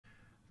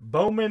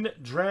Bowman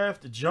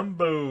Draft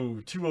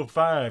Jumbo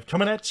 205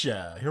 coming at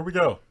ya. Here we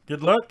go.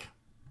 Good luck.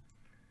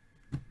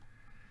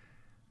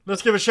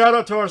 Let's give a shout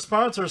out to our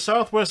sponsor,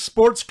 Southwest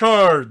Sports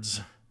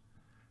Cards.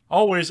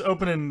 Always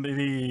opening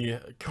the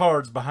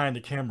cards behind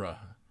the camera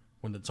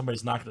when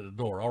somebody's knocking at the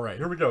door. All right,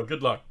 here we go.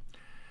 Good luck.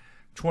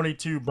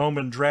 22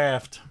 Bowman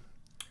Draft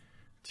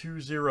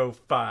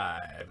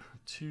 205.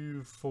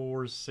 2,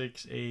 4,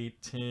 6,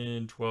 8,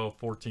 10, 12,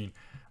 14.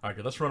 All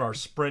right, let's run our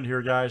sprint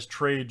here, guys.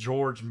 Trey,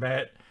 George,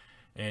 Matt,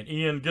 and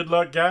Ian. Good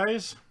luck,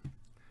 guys.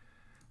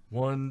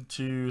 1,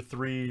 2,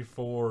 3,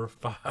 4,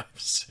 5,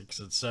 6,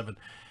 and 7.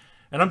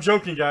 And I'm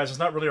joking, guys. It's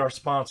not really our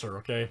sponsor,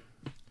 okay?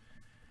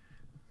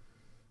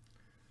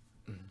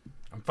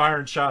 I'm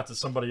firing shots at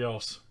somebody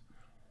else.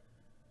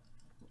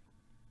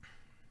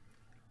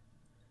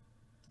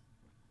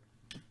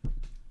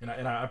 And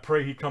I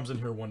pray he comes in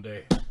here one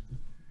day.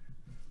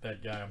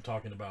 That guy I'm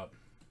talking about.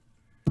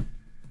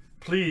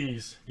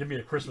 Please give me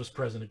a Christmas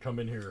present and come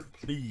in here.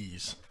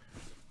 Please.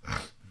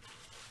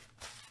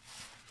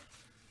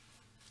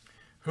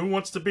 Who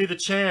wants to be the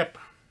champ?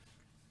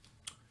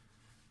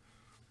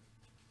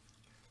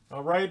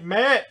 All right,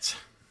 Matt.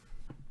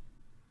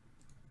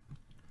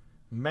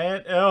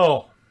 Matt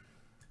L.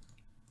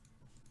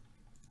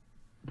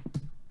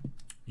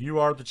 You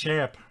are the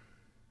champ.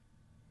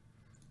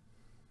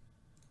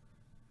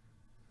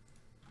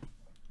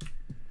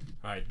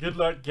 All right, good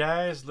luck,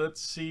 guys.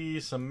 Let's see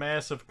some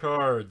massive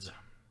cards.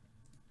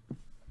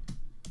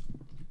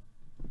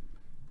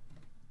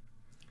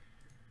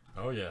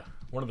 Oh, yeah.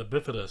 One of the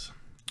bifidas.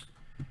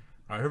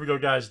 All right, here we go,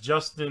 guys.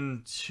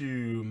 Justin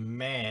to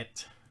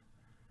Matt.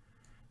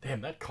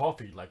 Damn, that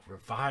coffee, like,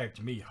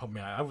 revived me. Oh,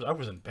 man, I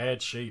was in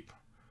bad shape.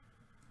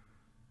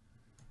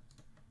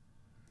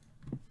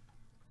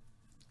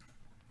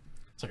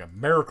 It's like a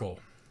miracle.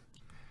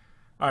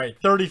 All right,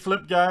 30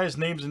 flip, guys.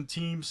 Names and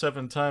teams,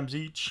 7 times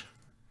each.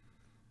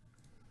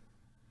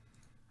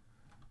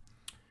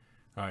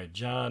 All right,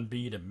 John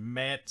B to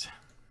Matt.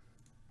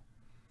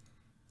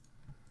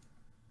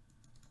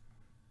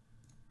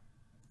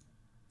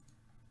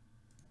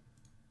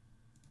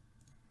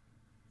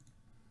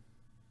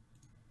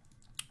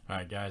 All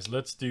right, guys,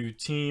 let's do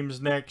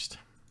teams next.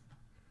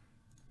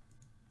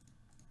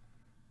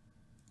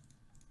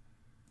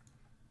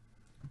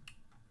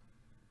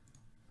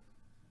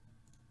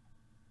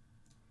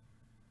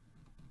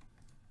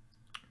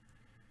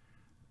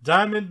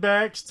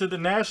 Diamondbacks to the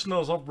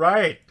Nationals. All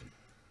right.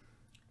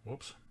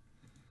 Whoops.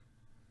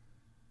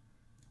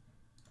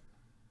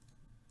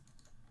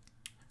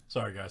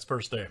 Sorry, guys.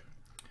 First day.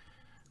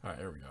 All right,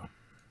 here we go.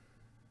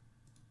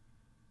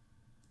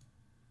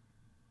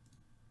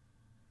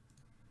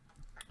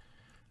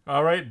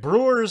 All right,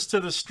 Brewers to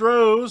the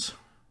Stros.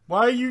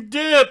 Why you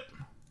dip?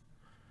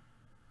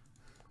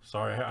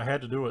 Sorry, I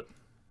had to do it.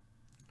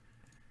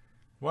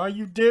 Why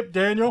you dip,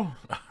 Daniel?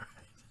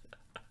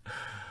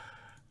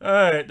 All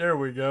right, there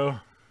we go.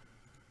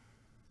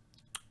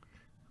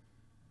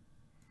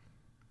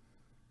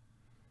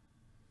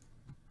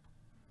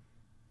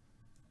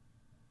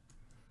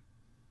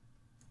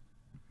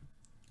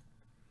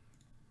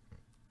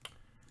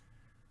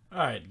 All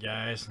right,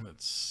 guys,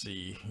 let's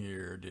see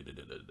here.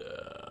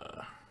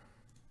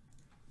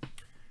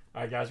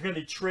 All right, guys, we're going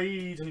to need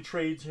trades. Any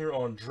trades here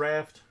on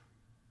Draft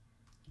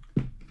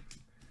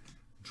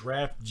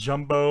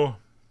Jumbo.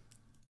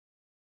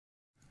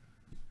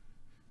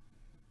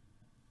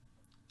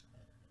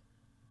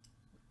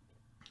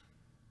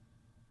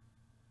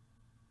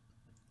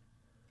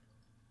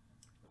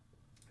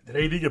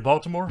 Did AD get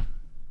Baltimore?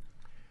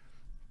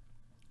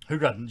 Who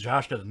got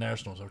Josh? Got the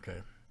Nationals. Okay.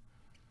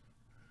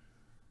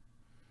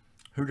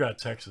 Who got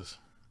Texas?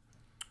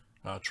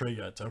 Trey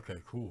got. Okay,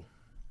 cool.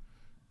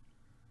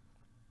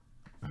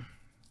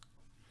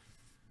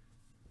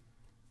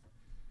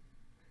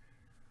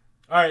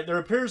 All right, there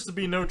appears to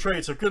be no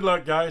trade, so good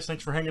luck, guys.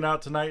 Thanks for hanging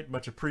out tonight.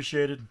 Much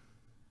appreciated.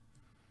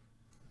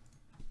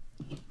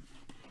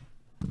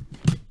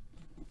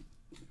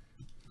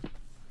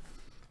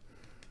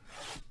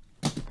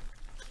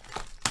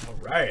 All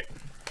right.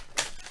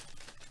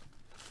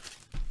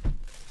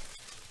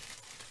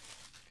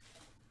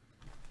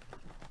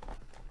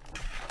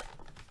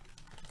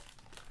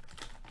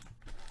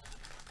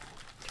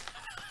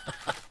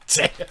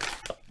 Damn.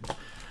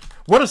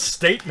 What a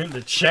statement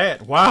to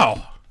chat.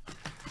 Wow.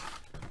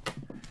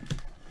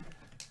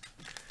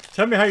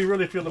 Tell me how you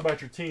really feel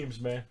about your teams,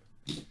 man.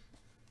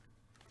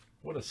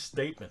 What a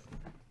statement.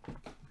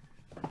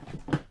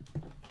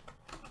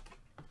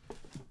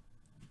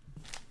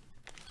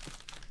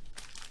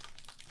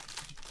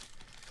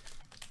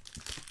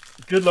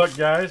 Good luck,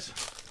 guys.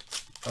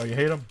 Oh, you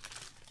hate them?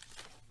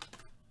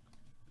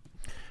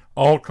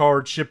 All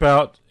cards ship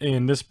out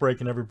in this break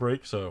and every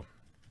break, so.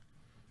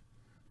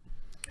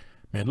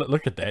 Man,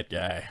 look at that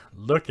guy.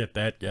 Look at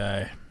that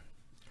guy.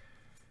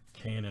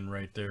 Cannon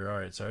right there. All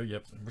right, so,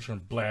 yep. We're just going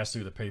to blast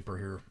through the paper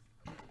here.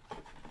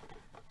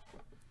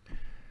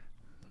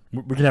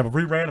 We can have a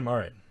re-random. All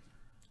right.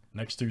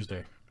 Next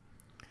Tuesday.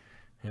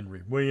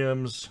 Henry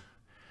Williams.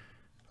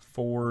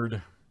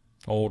 Ford.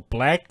 Old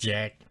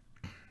Blackjack.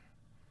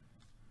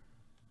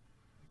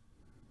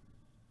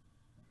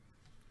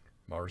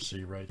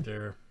 Marcy right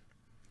there.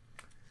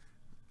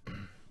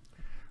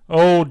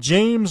 Oh,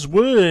 James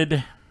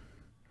Wood.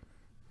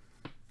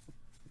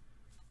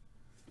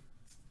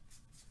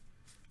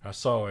 I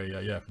saw a,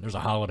 yeah, there's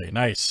a Holiday.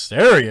 Nice.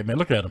 There he is, man.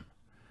 Look at him.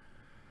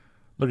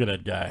 Look at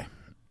that guy.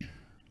 Man,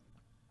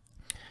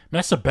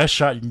 that's the best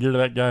shot you can get of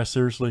that guy,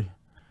 seriously.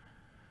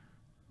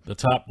 The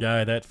top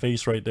guy, that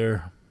face right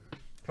there.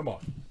 Come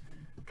on.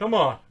 Come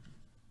on.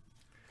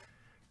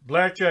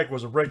 Blackjack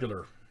was a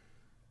regular.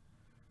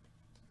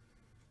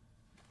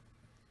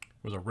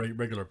 Was a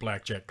regular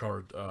blackjack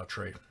card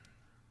tray.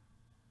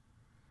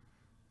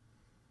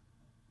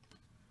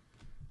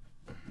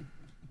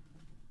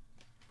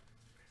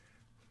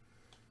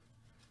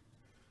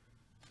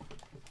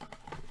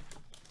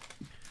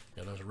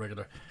 Yeah, that was a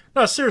regular.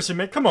 No, seriously,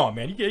 man. Come on,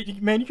 man.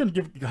 Man, you can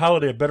give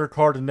Holiday a better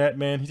card than that,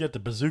 man. He's got the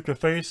bazooka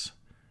face.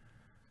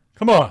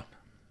 Come on.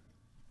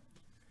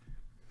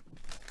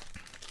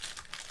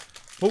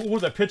 What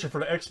was that picture for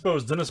the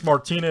Expos? Dennis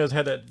Martinez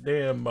had that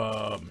damn...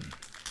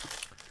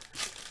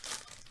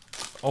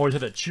 always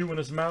had that chew in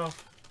his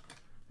mouth.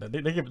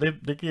 They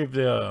gave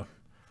the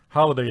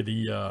Holiday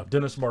the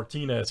Dennis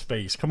Martinez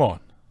face. Come on.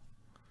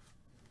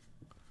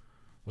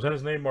 Was that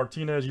his name,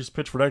 Martinez? Used to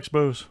pitch for the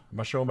Expos? Am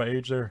I showing my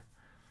age there?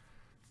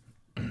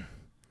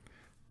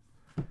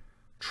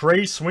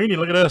 Trey Sweeney,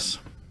 look at this.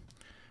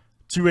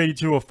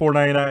 282 of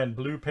 499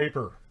 blue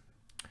paper.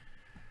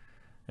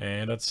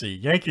 And let's see,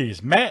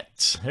 Yankees,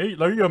 Matt. Hey,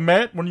 there you go,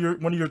 Matt. One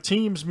of your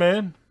teams,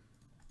 man.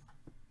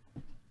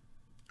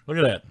 Look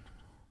at that.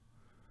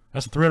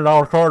 That's a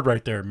 $300 card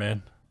right there,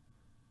 man.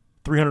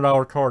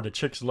 $300 card that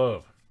chicks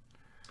love.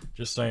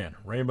 Just saying.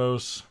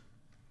 Ramos,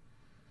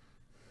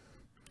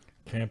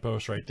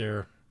 Campos right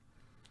there.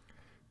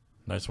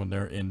 Nice one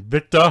there.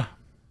 Invicta.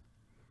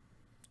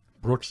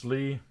 Brooks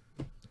Lee.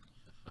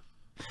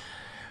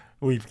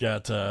 We've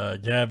got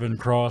Gavin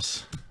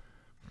Cross.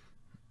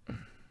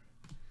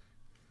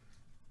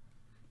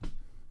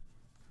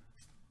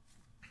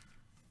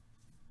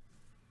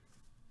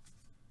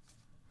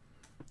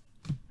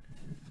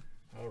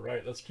 All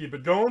right, let's keep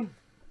it going.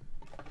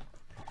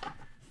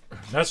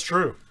 That's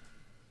true.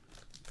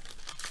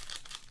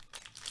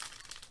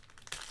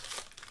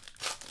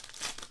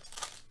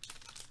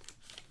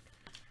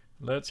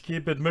 Let's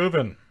keep it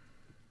moving.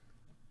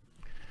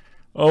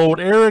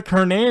 Old Eric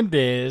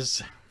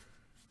Hernandez.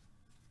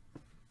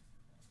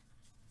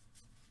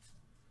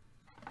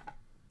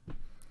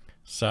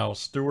 Sal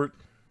Stewart.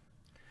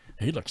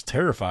 He looks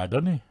terrified,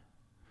 doesn't he?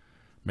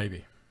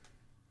 Maybe.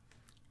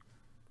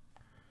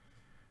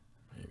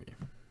 Maybe.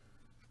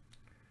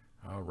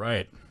 All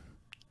right.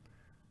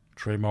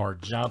 Tremar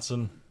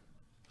Johnson.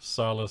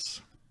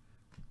 Salas.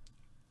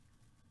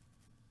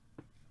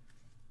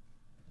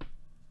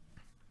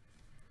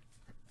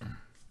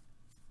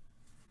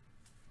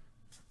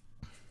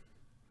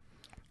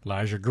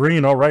 Elijah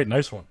Green. All right,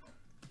 nice one.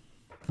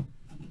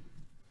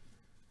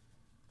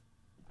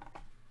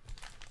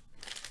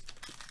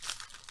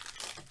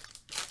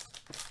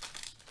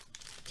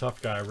 Tough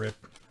guy, Rip.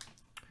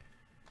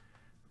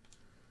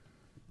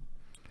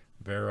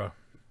 Vera.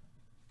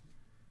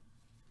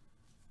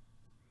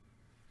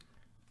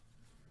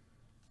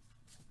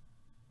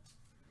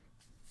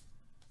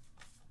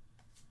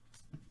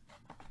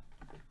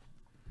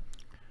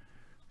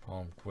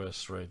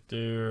 Palmquist right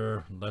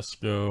there. Let's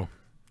go.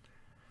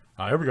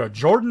 Here we go.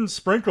 Jordan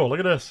Sprinkle. Look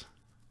at this.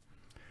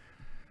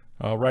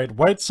 All right.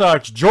 White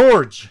Sox.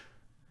 George.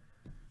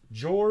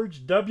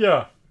 George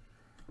W.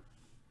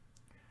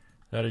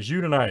 That is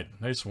you tonight.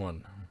 Nice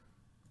one.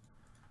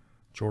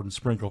 Jordan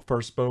Sprinkle.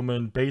 First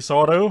Bowman base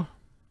auto.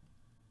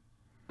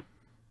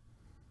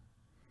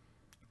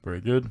 Very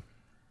good.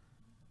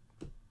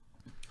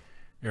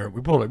 Here,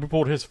 we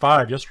pulled his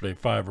 5 yesterday.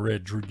 5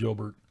 red. Drew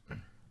Gilbert.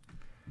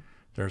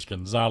 There's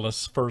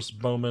Gonzalez. First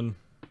Bowman.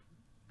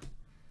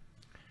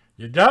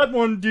 You got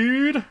one,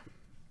 dude.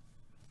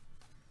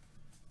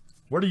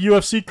 Where the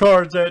UFC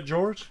cards at,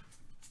 George?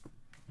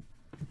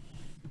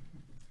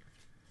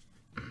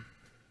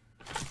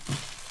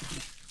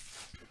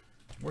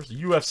 Where's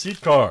the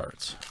UFC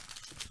cards?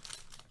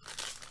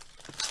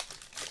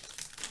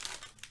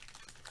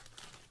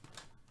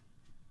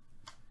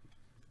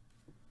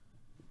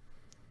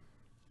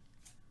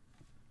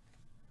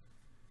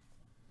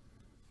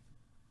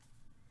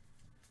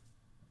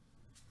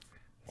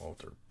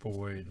 Walter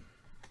Boyd.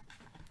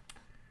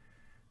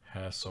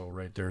 Hassel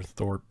right there,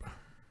 Thorpe.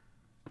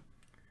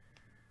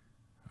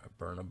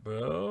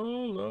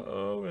 Bernabelle.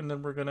 Uh-oh. And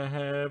then we're going to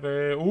have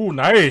a... Ooh,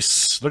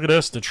 nice. Look at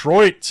this.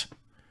 Detroit.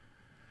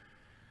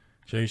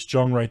 Jace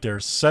Jung right there.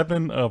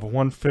 7 of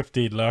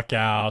 150. Look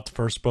out.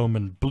 First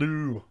Bowman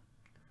blue.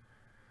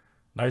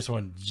 Nice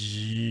one.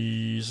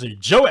 Jeez.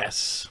 Joe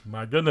S.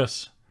 My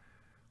goodness.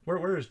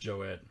 Where is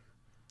Joe at?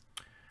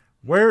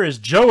 Where is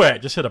Joe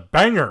at? Just hit a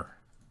banger.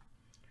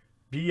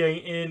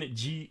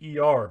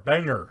 B-A-N-G-E-R.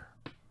 Banger.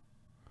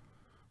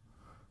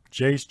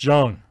 Jace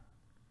Jung.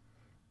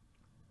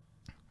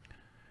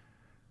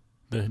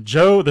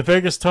 The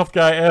Vegas Tough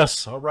Guy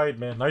S. All right,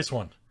 man. Nice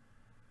one.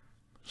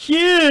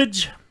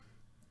 Huge.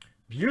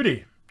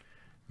 Beauty.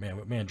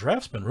 Man,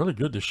 draft's been really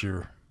good this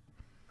year.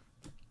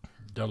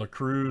 Dela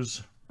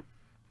Cruz.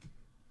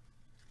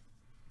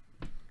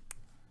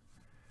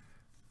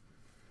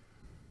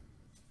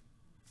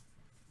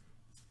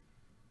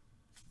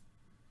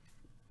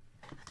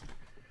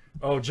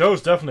 Oh,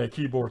 Joe's definitely a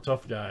keyboard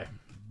tough guy.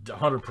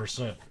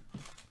 100%.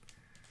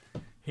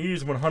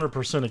 He's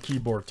 100% a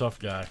keyboard tough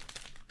guy.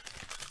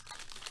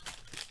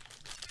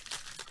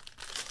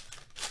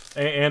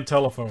 And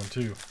telephone,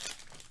 too.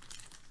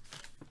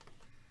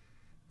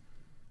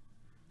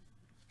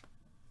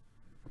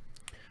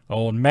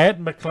 Oh, and Matt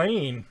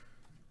McLean.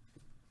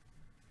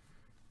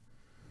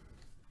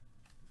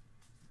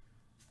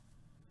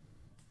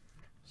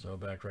 So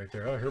back right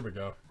there. Oh, here we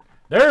go.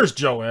 There's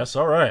Joe S.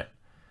 All right.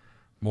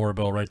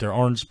 Morabell right there.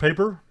 Orange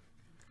paper.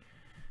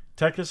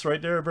 Tekis right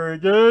there. Very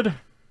good.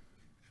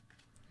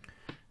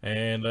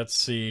 And let's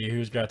see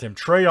who's got them.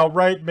 Trey, all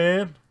right,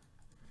 man.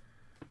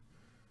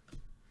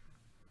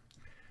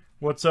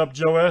 What's up,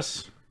 Joe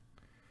S?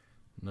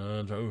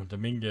 No,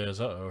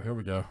 Dominguez. Uh-oh, here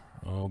we go.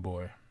 Oh,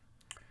 boy.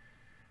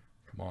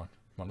 Come on.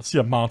 Come on, let's see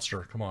a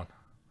monster. Come on.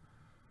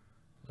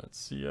 Let's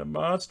see a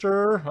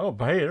monster. Oh,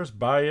 hey, there's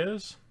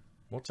Baez.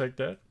 We'll take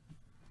that.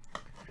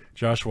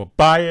 Joshua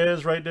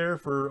Baez right there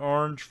for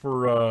orange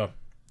for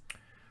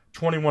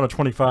 21 of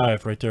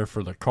 25 right there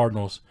for the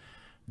Cardinals.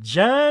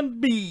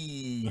 John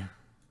B.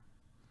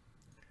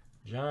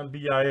 John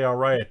B.I.A. All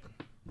right.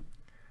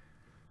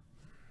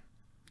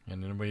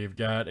 And then we've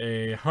got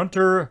a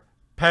Hunter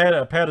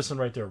Patterson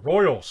right there.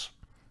 Royals.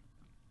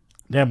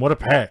 Damn, what a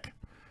pack.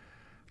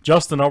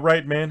 Justin, all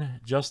right, man.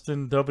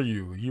 Justin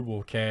W. You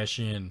will cash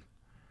in.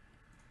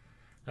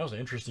 That was an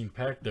interesting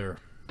pack there.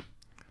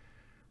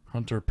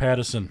 Hunter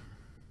Patterson.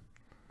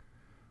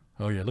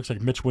 Oh, yeah, it looks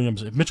like Mitch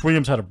Williams. If Mitch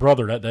Williams had a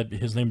brother,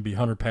 his name would be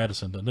Hunter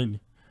Patterson.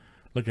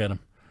 Look at him.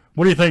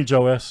 What do you think,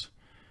 Joe S?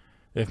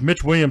 If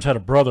Mitch Williams had a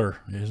brother,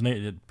 his name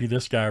it'd be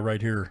this guy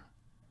right here.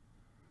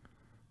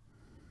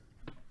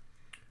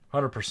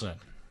 100%.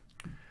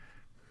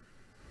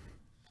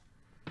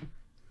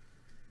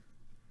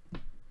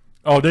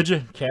 Oh, did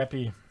you?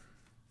 Cappy.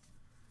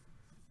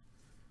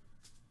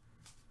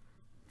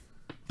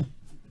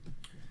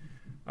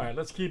 All right,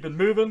 let's keep it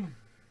moving.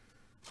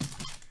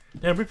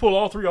 Damn, we pulled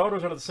all three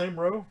autos out of the same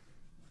row.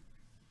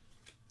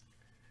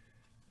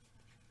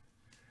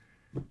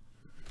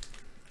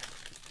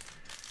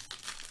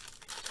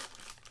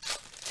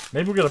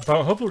 Maybe we'll get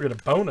a hopefully we'll get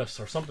a bonus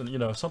or something, you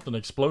know, something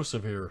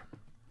explosive here.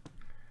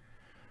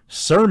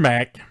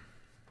 Cermak.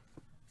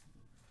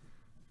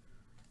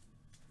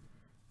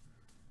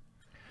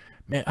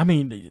 Man, I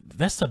mean,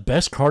 that's the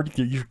best card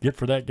you get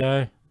for that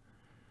guy.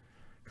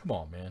 Come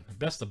on, man.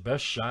 That's the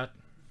best shot.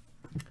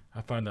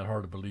 I find that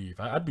hard to believe.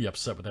 I'd be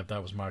upset with that if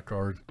that was my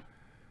card.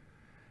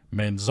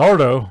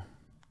 Manzardo.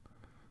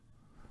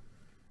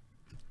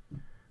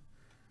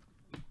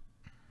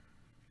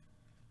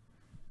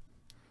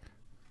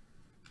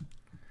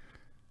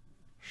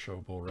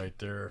 Showball right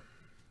there.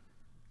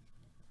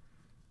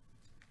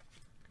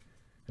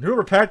 And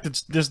whoever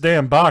packed this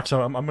damn box,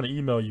 I'm going to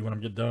email you when I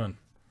get done.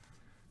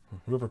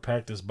 Whoever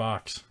packed this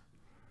box,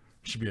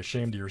 you should be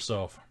ashamed of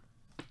yourself.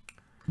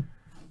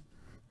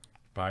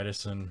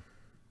 Bidison.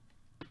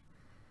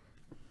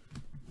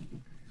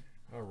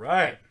 All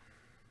right.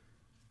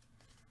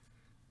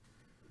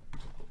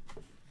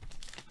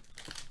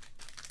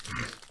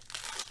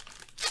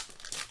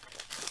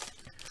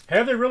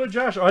 Have they really,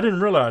 Josh? Oh, I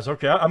didn't realize.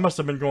 Okay, I must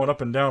have been going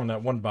up and down in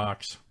that one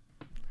box.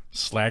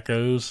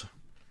 Slackos.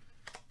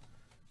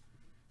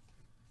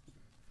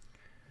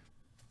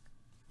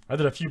 I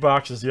did a few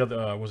boxes the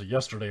other, was it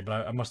yesterday,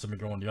 but I must have been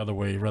going the other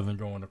way rather than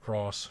going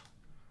across.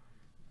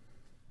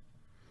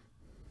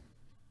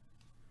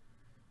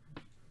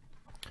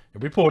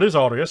 And we pulled his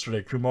auto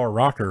yesterday, Kumar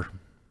Rocker.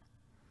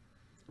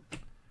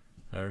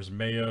 There's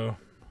Mayo.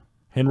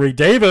 Henry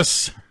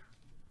Davis.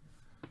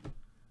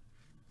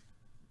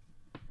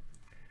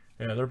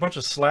 Yeah, they're a bunch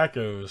of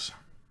slackos.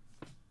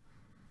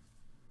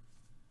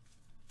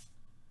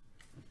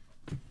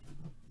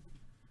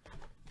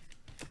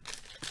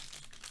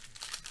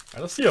 All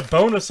right, let's see a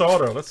bonus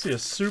auto. Let's see a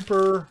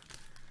super.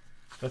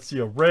 Let's see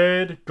a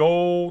red,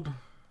 gold.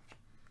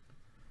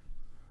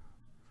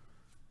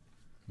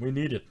 We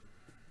need it.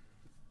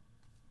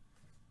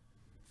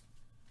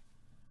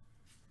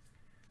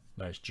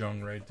 Nice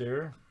Jung right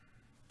there.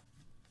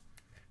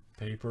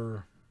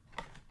 Paper.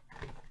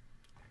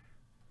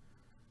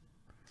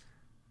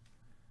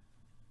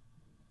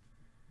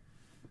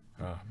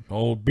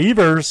 Old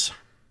Beavers.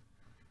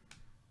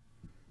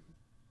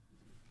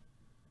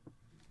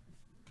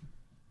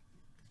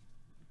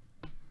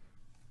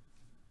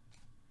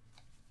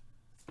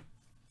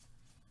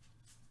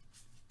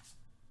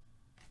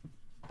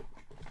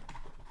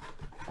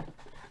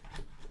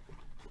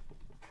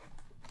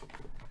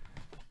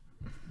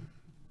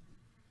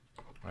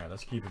 All right,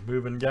 let's keep it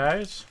moving,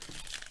 guys.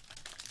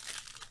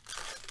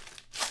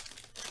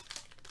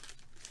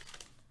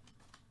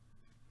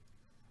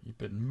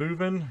 Keep it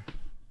moving.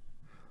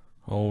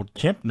 Old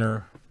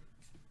Kempner.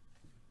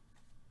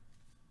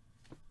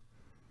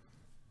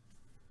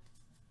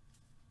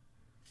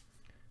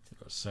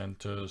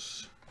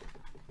 Santos.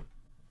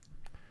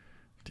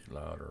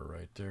 DeLauder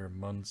right there.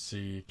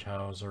 Muncy,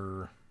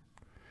 Cowser.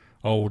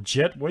 Oh,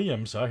 Jet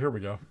Williams. Here we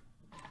go.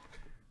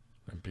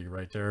 MP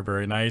right there.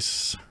 Very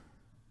nice.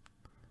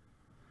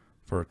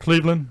 For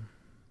Cleveland.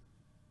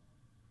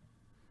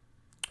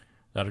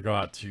 That'll go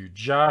out to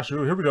Josh.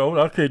 Ooh, here we go.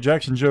 Okay,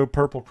 Jackson Joe,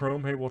 purple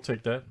chrome. Hey, we'll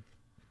take that.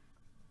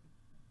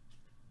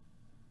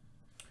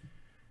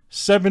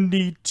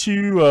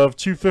 72 of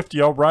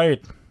 250. All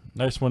right.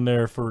 Nice one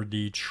there for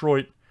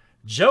Detroit.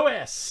 Joe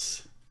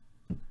S.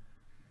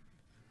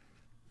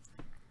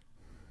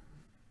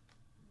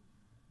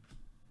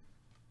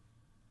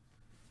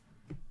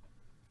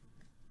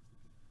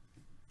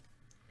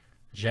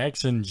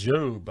 Jackson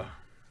Jobe.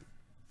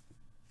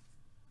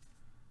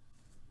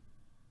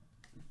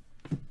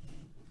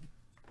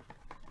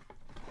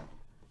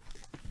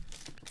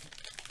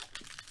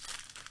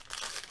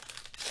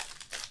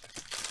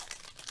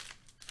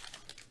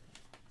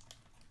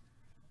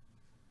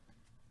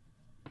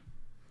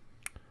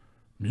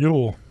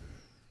 Mule.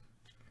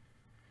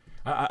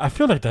 I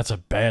feel like that's a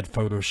bad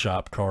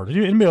Photoshop card.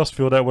 Anybody else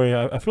feel that way?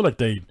 I feel like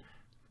they,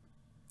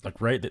 like,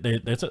 right?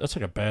 That's like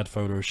a bad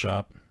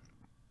Photoshop.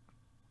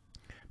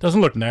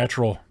 Doesn't look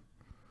natural.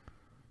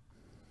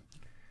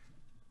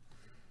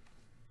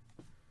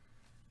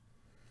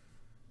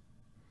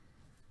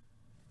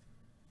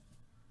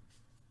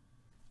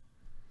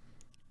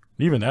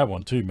 Even that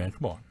one too, man.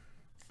 Come on.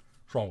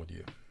 What's wrong with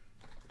you?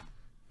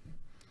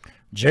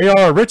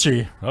 J.R.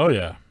 Ritchie. Oh,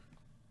 yeah.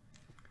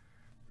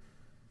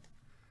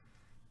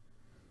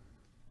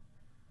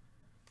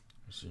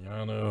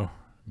 Ciano,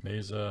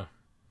 Meza.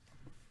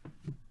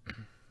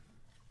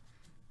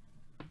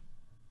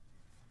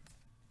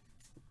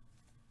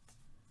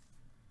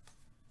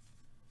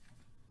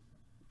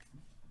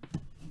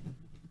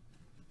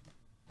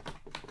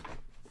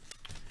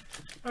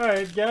 All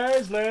right,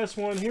 guys, last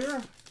one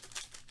here.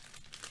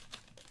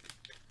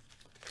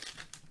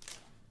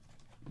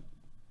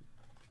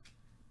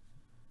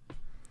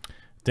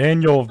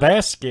 Daniel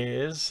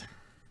Vasquez.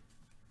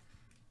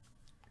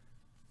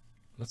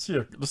 Let's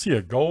see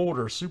a gold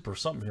or super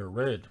something here.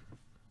 Red.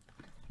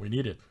 We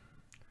need it.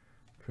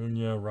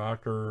 Cunha,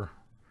 Rocker.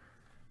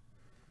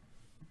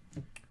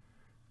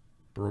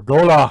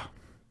 Burgola.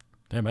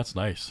 Damn, that's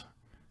nice.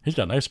 He's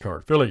got a nice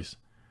card. Phillies.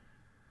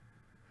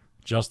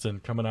 Justin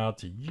coming out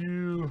to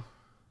you.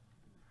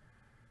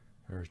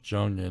 There's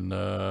Jung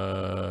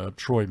and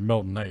Troy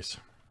Melton. Nice.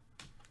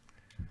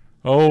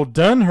 Oh,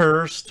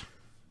 Dunhurst.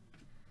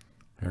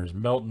 There's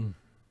Melton.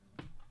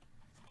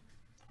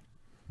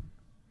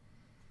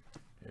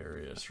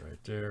 Arias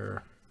right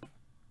there.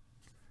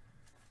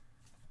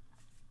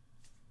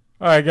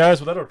 All right, guys.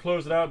 Well, that'll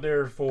close it out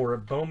there for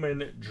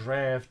Bowman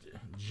Draft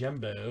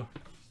Jumbo.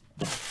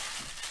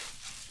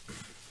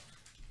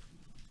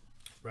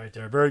 Right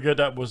there. Very good.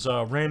 That was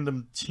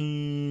Random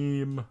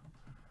Team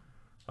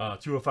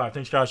 205.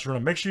 Thanks, guys, for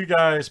running. Make sure you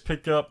guys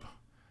pick up